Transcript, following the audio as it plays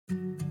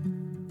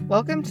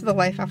Welcome to the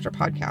Life After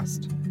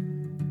podcast.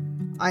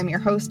 I'm your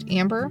host,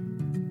 Amber,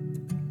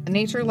 a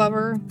nature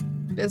lover,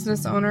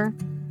 business owner,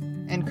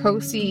 and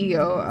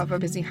co-CEO of a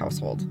busy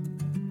household.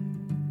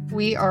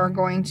 We are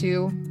going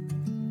to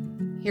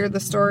hear the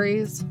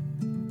stories,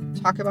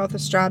 talk about the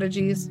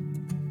strategies,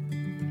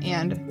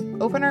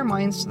 and open our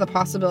minds to the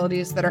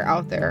possibilities that are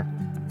out there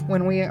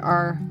when we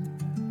are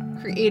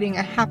creating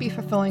a happy,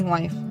 fulfilling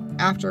life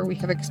after we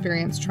have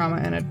experienced trauma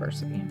and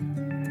adversity.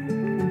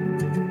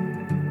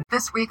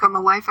 This week on the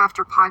Life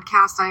After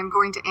podcast, I am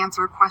going to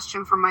answer a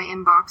question from my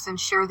inbox and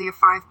share the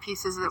 5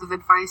 pieces of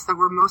advice that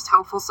were most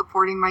helpful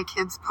supporting my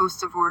kids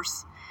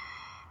post-divorce.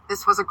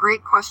 This was a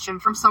great question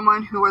from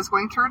someone who was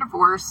going through a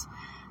divorce.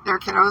 Their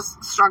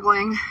kiddos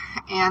struggling,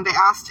 and they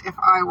asked if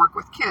I work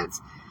with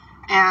kids.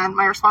 And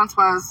my response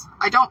was,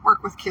 I don't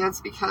work with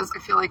kids because I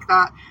feel like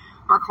that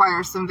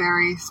requires some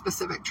very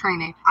specific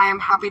training. I am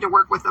happy to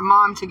work with a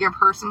mom to give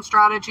her some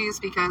strategies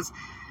because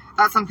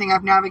that's something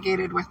I've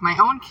navigated with my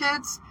own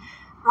kids.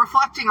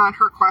 Reflecting on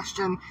her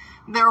question,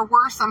 there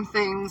were some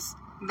things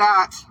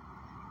that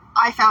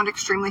I found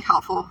extremely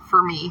helpful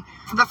for me.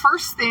 The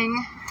first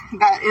thing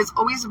that is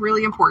always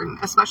really important,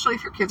 especially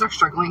if your kids are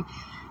struggling,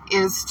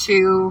 is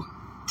to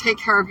take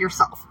care of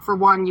yourself. For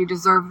one, you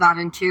deserve that,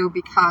 and two,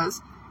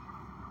 because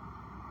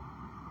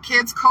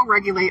kids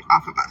co-regulate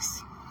off of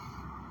us.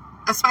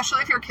 Especially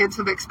if your kids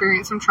have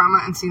experienced some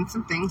trauma and seen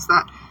some things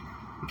that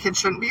kids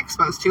shouldn't be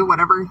exposed to,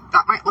 whatever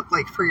that might look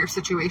like for your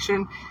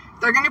situation.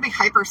 They're going to be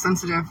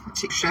hypersensitive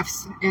to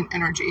shifts in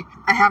energy.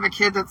 I have a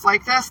kid that's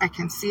like this. I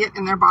can see it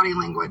in their body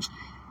language.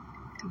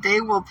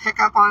 They will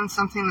pick up on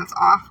something that's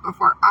off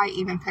before I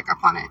even pick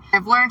up on it.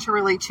 I've learned to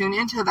really tune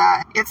into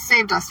that. It's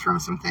saved us from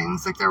some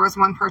things. Like there was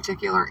one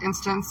particular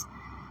instance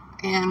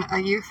in a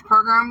youth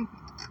program.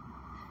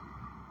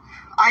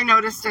 I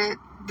noticed it.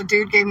 The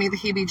dude gave me the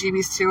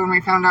heebie-jeebies too, and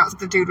we found out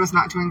the dude was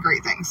not doing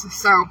great things.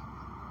 So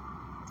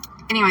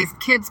anyways,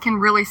 kids can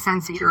really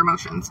sense your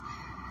emotions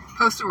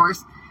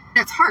post-divorce.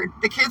 It's hard.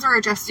 The kids are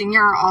adjusting.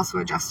 You're also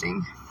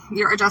adjusting.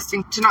 You're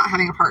adjusting to not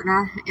having a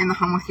partner in the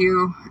home with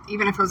you.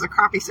 Even if it was a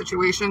crappy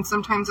situation,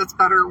 sometimes it's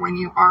better when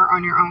you are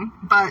on your own.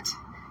 But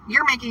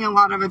you're making a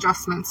lot of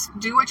adjustments.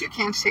 Do what you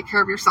can to take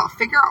care of yourself.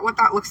 Figure out what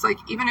that looks like,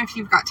 even if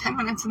you've got 10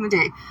 minutes in the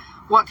day.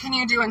 What can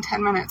you do in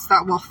 10 minutes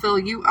that will fill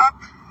you up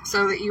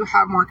so that you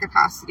have more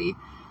capacity?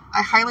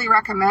 I highly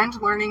recommend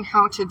learning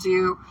how to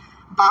do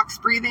box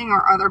breathing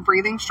or other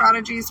breathing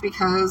strategies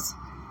because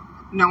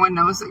no one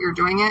knows that you're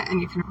doing it, and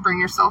you can bring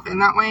yourself in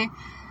that way.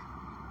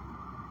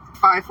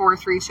 5, 4,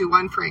 3, 2,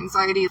 1 for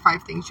anxiety.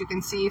 5 things you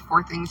can see,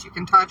 4 things you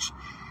can touch,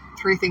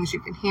 3 things you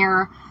can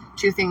hear,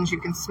 2 things you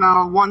can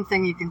smell, 1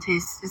 thing you can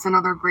taste is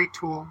another great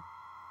tool.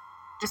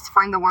 Just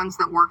find the ones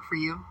that work for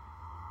you.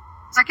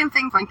 Second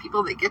thing, find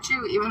people that get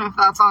you, even if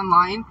that's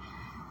online.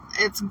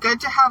 It's good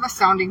to have a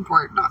sounding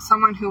board, not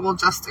someone who will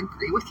just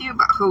agree with you,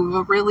 but who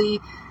will really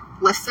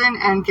listen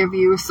and give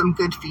you some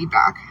good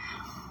feedback.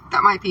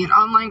 That might be an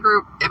online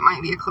group, it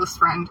might be a close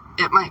friend,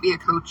 it might be a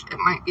coach, it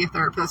might be a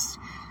therapist,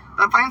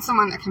 but find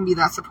someone that can be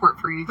that support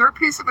for you. Third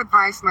piece of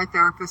advice my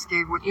therapist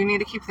gave was you need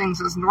to keep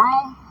things as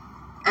normal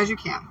as you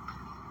can.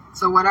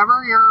 So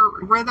whatever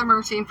your rhythm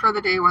routine for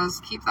the day was,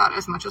 keep that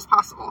as much as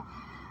possible.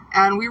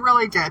 And we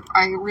really did.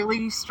 I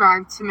really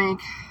strived to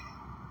make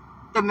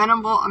the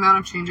minimal amount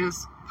of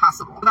changes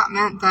possible. That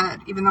meant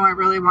that even though I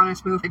really wanted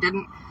to move, I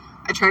didn't.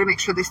 I tried to make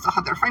sure they still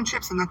had their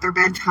friendships and that their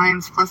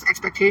bedtimes plus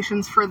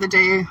expectations for the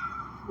day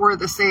were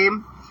the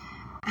same.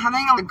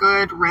 Having a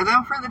good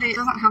rhythm for the day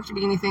doesn't have to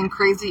be anything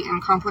crazy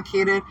and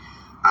complicated.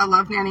 I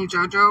love Nanny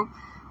JoJo,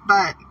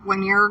 but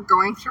when you're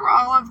going through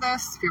all of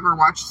this, if you ever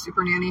watched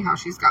Super Nanny, how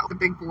she's got the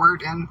big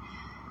board and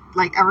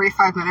like every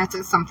 5 minutes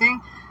it's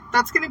something,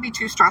 that's going to be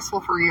too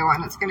stressful for you,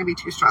 and it's going to be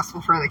too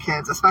stressful for the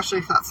kids, especially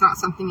if that's not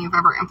something you've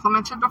ever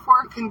implemented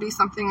before. It can be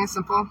something as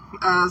simple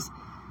as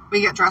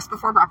we get dressed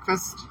before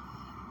breakfast.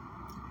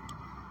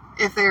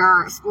 If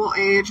they're school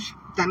age,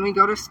 then we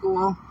go to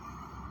school.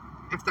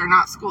 If they're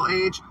not school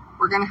age,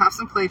 we're going to have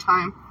some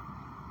playtime.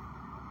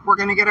 We're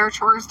going to get our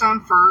chores done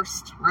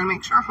first. We're going to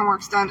make sure our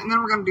homework's done, and then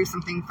we're going to do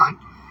something fun.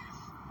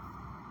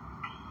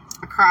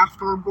 A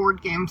craft or a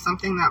board game,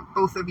 something that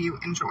both of you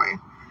enjoy.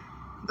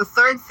 The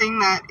third thing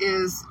that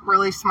is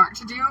really smart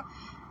to do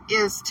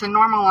is to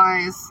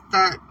normalize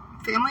that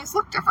families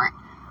look different.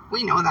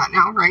 We know that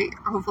now, right?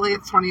 Hopefully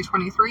it's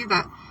 2023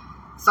 that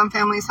some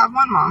families have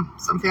one mom,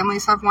 some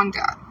families have one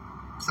dad,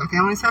 some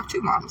families have 2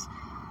 moms.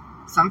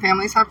 Some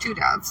families have 2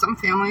 dads. Some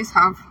families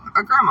have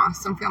a grandma.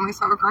 Some families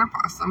have a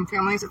grandpa. Some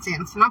families it's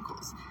aunts and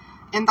uncles.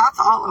 And that's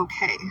all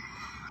okay.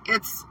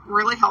 It's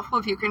really helpful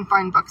if you can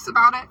find books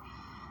about it.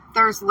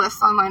 There's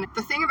lists online.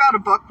 The thing about a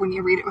book when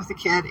you read it with a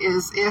kid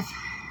is if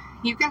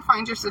you can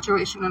find your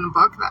situation in a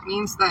book, that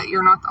means that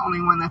you're not the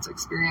only one that's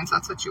experienced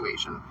that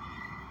situation.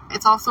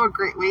 It's also a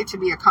great way to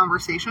be a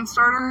conversation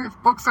starter.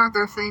 If books aren't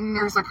their thing,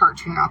 there's a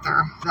cartoon out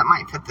there that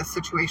might fit this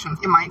situation.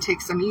 It might take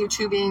some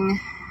YouTubing,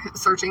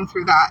 searching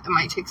through that. It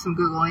might take some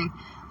Googling,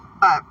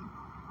 but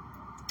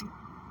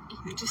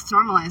just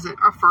normalize it.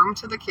 Affirm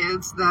to the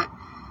kids that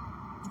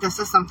this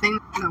is something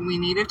that we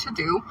needed to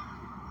do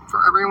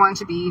for everyone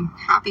to be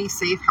happy,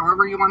 safe,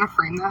 however you want to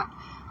frame that.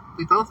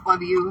 We both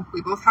love you.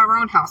 We both have our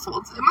own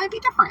households. It might be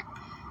different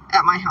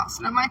at my house,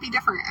 and it might be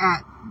different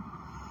at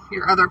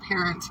your other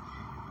parent's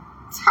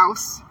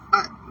house,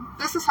 but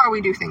this is how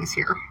we do things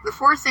here. The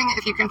fourth thing,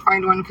 if you can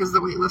find one, because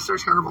the wait lists are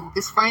terrible,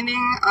 is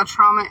finding a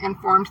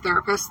trauma-informed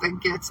therapist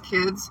that gets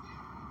kids,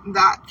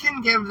 that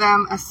can give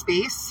them a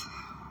space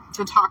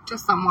to talk to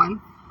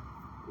someone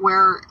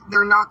where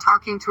they're not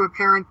talking to a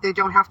parent. They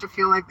don't have to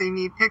feel like they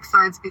need pick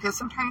sides, because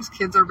sometimes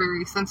kids are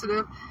very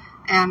sensitive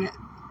and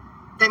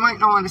they might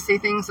not want to say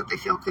things that they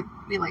feel could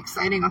be like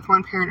siding with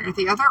one parent or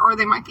the other, or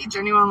they might be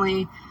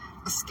genuinely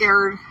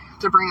scared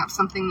to bring up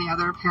something the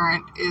other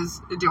parent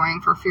is doing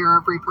for fear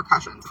of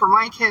repercussions. For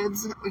my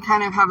kids, we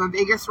kind of have a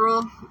Vegas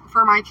rule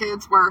for my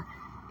kids where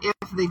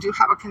if they do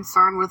have a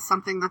concern with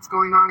something that's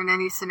going on in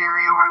any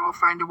scenario, I will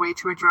find a way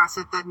to address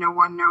it that no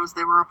one knows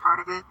they were a part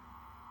of it.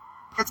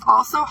 It's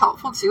also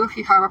helpful too if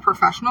you have a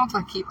professional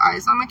to keep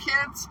eyes on the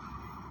kids,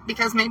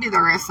 because maybe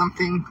there is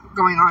something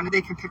going on and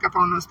they can pick up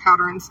on those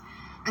patterns,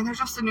 and they're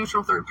just a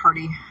neutral third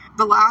party.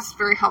 The last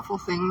very helpful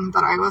thing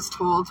that I was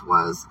told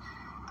was,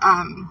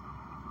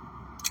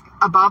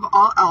 above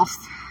all else,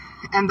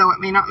 and though it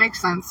may not make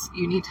sense,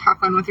 you need to have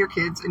fun with your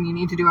kids and you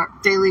need to do it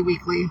daily,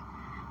 weekly.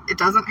 It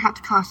doesn't have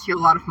to cost you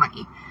a lot of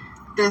money.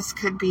 This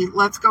could be,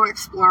 let's go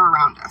explore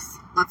around us.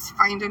 Let's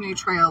find a new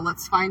trail.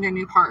 Let's find a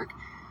new park.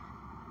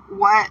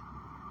 What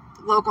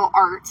local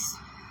arts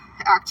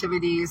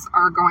activities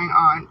are going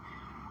on?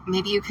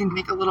 Maybe you can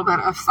make a little bit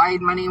of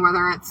side money,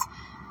 whether it's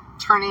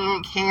turning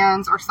in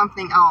cans or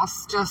something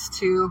else, just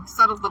to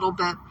set a little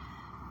bit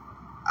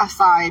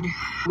aside.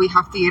 We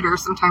have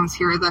theaters sometimes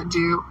here that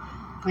do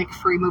like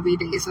free movie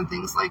days and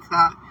things like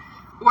that.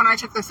 When I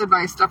took this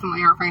advice,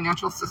 definitely our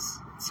financial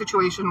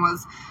situation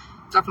was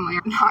definitely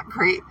not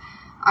great.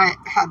 I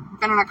had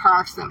been in a car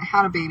accident,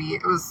 had a baby.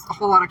 It was a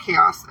whole lot of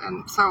chaos.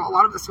 And so a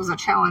lot of this was a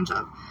challenge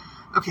of,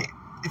 okay,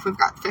 if we've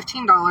got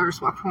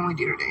 $15, what can we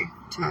do today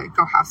to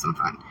go have some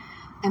fun?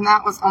 And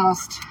that was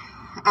almost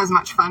as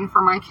much fun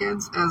for my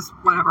kids as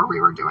whatever we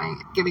were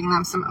doing, giving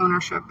them some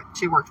ownership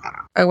to work that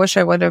out. I wish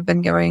I would have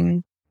been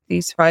giving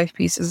these 5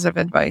 pieces of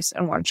advice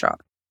in one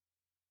shot.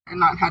 And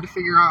not had to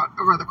figure out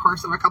over the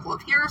course of a couple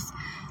of years.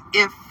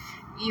 If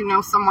you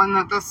know someone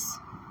that this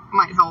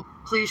might help,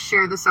 please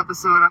share this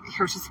episode. I'm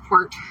here to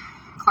support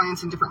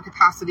clients in different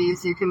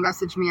capacities. You can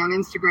message me on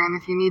Instagram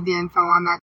if you need the info on that.